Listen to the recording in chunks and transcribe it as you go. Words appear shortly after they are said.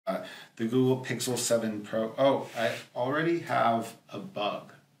The Google Pixel 7 Pro. Oh, I already have a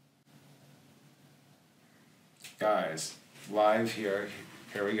bug. Guys, live here.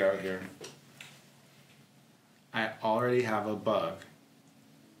 Here we go here. I already have a bug.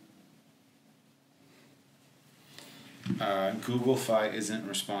 Google Fi isn't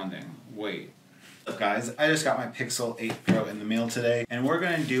responding. Wait. What's up guys, I just got my Pixel 8 Pro in the mail today, and we're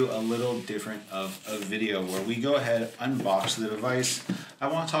going to do a little different of a video where we go ahead, unbox the device. I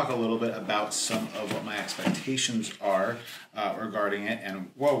want to talk a little bit about some of what my expectations are regarding it, and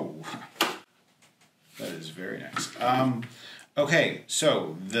whoa, that is very nice. Okay,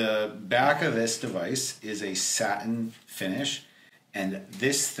 so the back of this device is a satin finish, and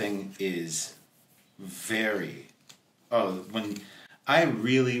this thing is very, I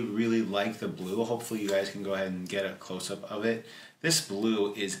really like the blue. Hopefully you guys can go ahead and get a close-up of it. This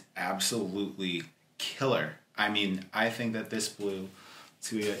blue is absolutely killer. I mean, I think that this blue, let's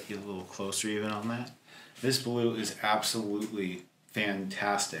see, we get a little closer even on that. This blue is absolutely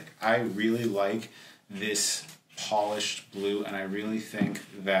fantastic. I really like this polished blue, and I really think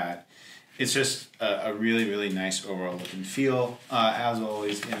that it's just a really nice overall look and feel. As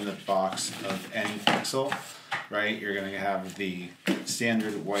always, in the box of any Pixel, right, you're going to have the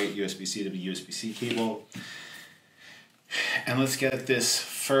standard white USB-C to USB-C cable. And let's get this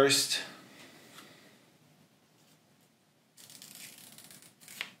first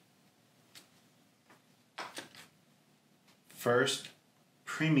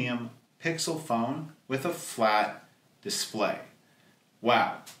premium Pixel phone with a flat display.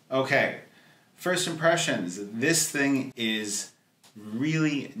 Wow. Okay. First impressions. This thing is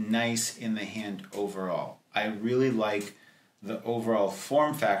really nice in the hand overall. I really like the overall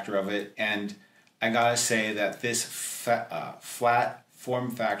form factor of it, and I gotta say that this flat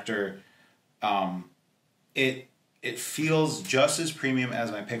form factor, it feels just as premium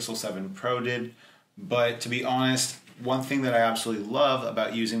as my Pixel 7 Pro did, but to be honest, one thing that I absolutely love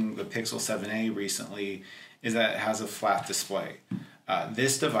about using the Pixel 7a recently is that it has a flat display.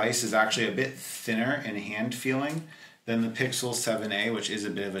 This device is actually a bit thinner in hand feeling than the Pixel 7a, which is a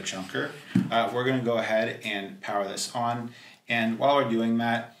bit of a chunker. We're going to go ahead and power this on, and while we're doing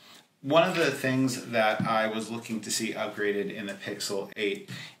that, one of the things that I was looking to see upgraded in the Pixel 8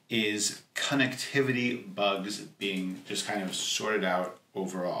 is connectivity bugs being just kind of sorted out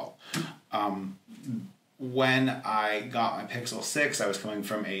overall. When I got my Pixel 6, I was coming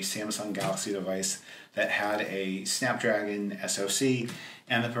from a Samsung Galaxy device that had a Snapdragon SoC,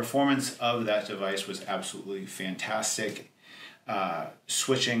 and the performance of that device was absolutely fantastic.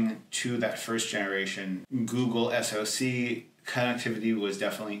 Switching to that first generation Google SoC, connectivity was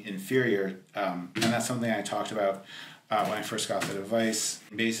definitely inferior, and that's something I talked about when I first got the device.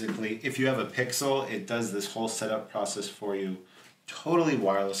 Basically, if you have a Pixel, it does this whole setup process for you totally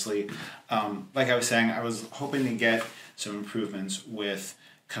wirelessly. Like I was saying, I was hoping to get some improvements with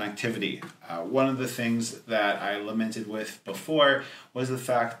connectivity. One of the things that I lamented with before was the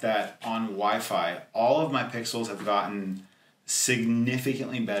fact that on Wi-Fi, all of my Pixels have gotten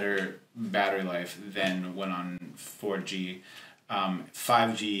significantly better battery life than when on 4G.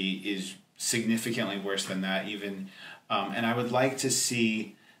 5G is significantly worse than that even, and I would like to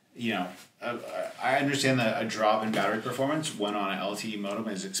see, you know, I understand that a drop in battery performance when on an LTE modem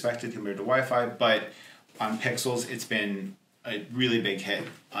is expected compared to Wi-Fi, but on Pixels it's been a really big hit.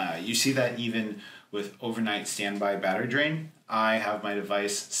 You see that even with overnight standby battery drain. I have my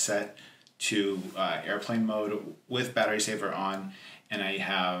device set to airplane mode with battery saver on, and I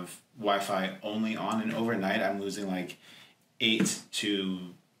have Wi-Fi only on, and overnight I'm losing like 8 to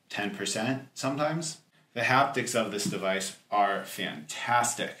 10% sometimes. The haptics of this device are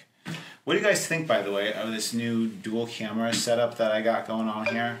fantastic. What do you guys think, by the way, of this new dual camera setup that I got going on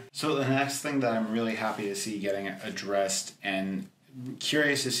here? So the next thing that I'm really happy to see getting addressed, and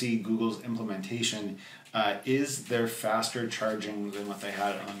curious to see Google's implementation, is their faster charging than what they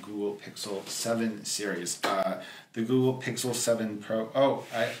had on the Google Pixel 7 series. The Google Pixel 7 Pro. Oh,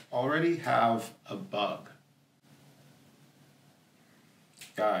 I already have a bug.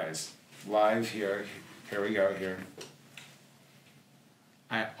 Guys, live here. Here we go here.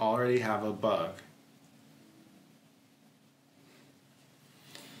 I already have a bug.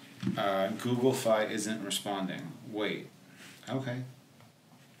 Google Fi isn't responding. Wait. Okay.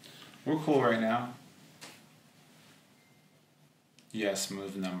 We're cool right now. Yes,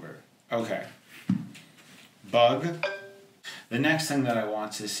 move number. Okay. Bug. The next thing that I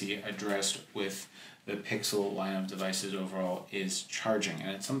want to see addressed with the Pixel line of devices overall is charging,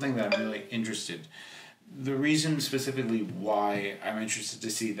 and it's something that I'm really interested. The reason specifically why I'm interested to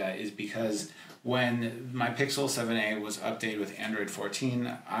see that is because When my Pixel 7a was updated with Android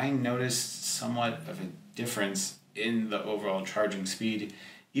 14, I noticed somewhat of a difference in the overall charging speed,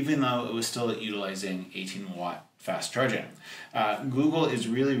 even though it was still utilizing 18-watt fast charging. Google is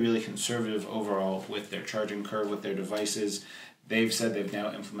really conservative overall with their charging curve with their devices. They've said they've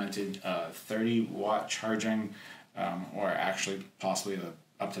now implemented 30-watt charging, or actually possibly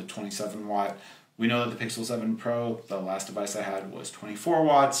up to 27 watt. We know that the Pixel 7 Pro, the last device I had, was 24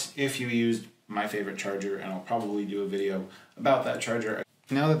 watts if you used my favorite charger, and I'll probably do a video about that charger.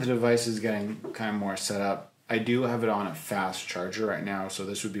 Now that the device is getting kind of more set up, I do have it on a fast charger right now, so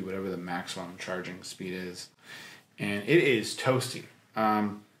this would be whatever the maximum charging speed is. And it is toasty.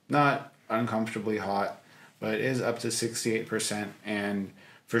 Not uncomfortably hot, but it is up to 68%, and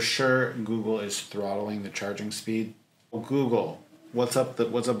for sure Google is throttling the charging speed. Google, what's up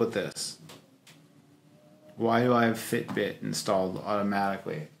with this? Why do I have Fitbit installed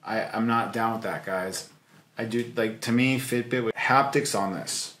automatically? I'm not down with that, guys. To me, Fitbit with haptics on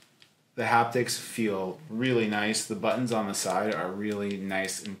this. The haptics feel really nice. The buttons on the side are really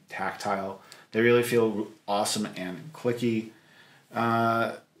nice and tactile. They really feel awesome and clicky.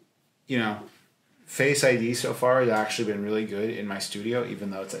 Face ID so far has actually been really good in my studio, even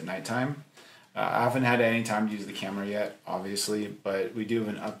though it's at nighttime. I haven't had any time to use the camera yet, obviously, but we do have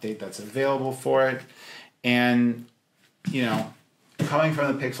an update that's available for it. And, coming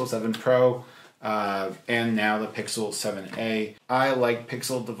from the Pixel 7 Pro and now the Pixel 7a, I like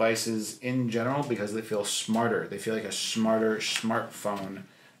Pixel devices in general because they feel smarter. They feel like a smarter smartphone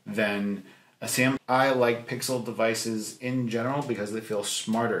than a Samsung. I like Pixel devices in general because they feel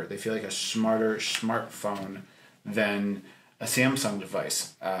smarter. They feel like a smarter smartphone than a Samsung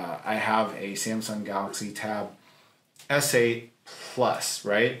device. I have a Samsung Galaxy Tab S8 Plus,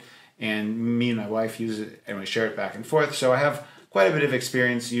 right? And me and my wife use it and we share it back and forth. So I have quite a bit of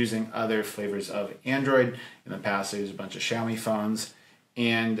experience using other flavors of Android. In the past I used a bunch of Xiaomi phones,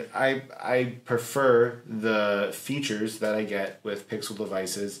 and I prefer the features that I get with Pixel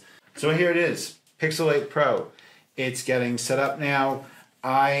devices. So here it is, Pixel 8 Pro. It's getting set up now.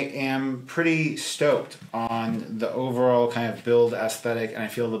 I am pretty stoked on the overall kind of build aesthetic, and I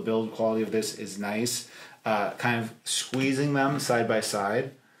feel the build quality of this is nice. Kind of squeezing them side by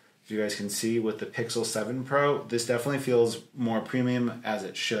side, as you guys can see with the Pixel 7 Pro. This definitely feels more premium, as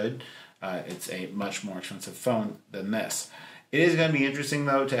it should. It's a much more expensive phone than this. It is going to be interesting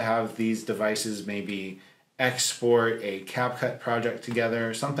though to have these devices maybe export a CapCut project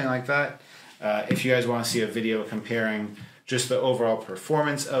together, something like that. If you guys want to see a video comparing just the overall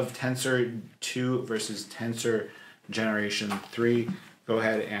performance of Tensor 2 versus Tensor Generation 3, go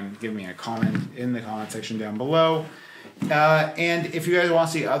ahead and give me a comment in the comment section down below. And if you guys want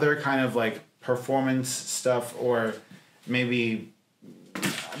to see other kind of like performance stuff, or maybe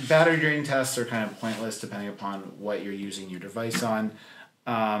battery drain tests are kind of pointless depending upon what you're using your device on.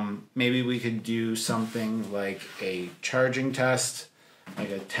 Maybe we could do something like a charging test, like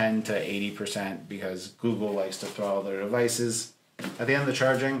a 10 to 80%, because Google likes to throttle their devices at the end of the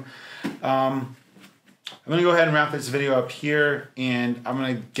charging. I'm going to go ahead and wrap this video up here, and I'm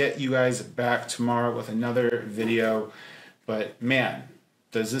going to get you guys back tomorrow with another video. But man,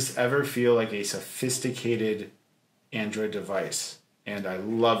 does this ever feel like a sophisticated Android device? And I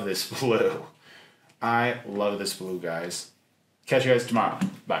love this blue. I love this blue, guys. Catch you guys tomorrow.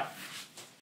 Bye.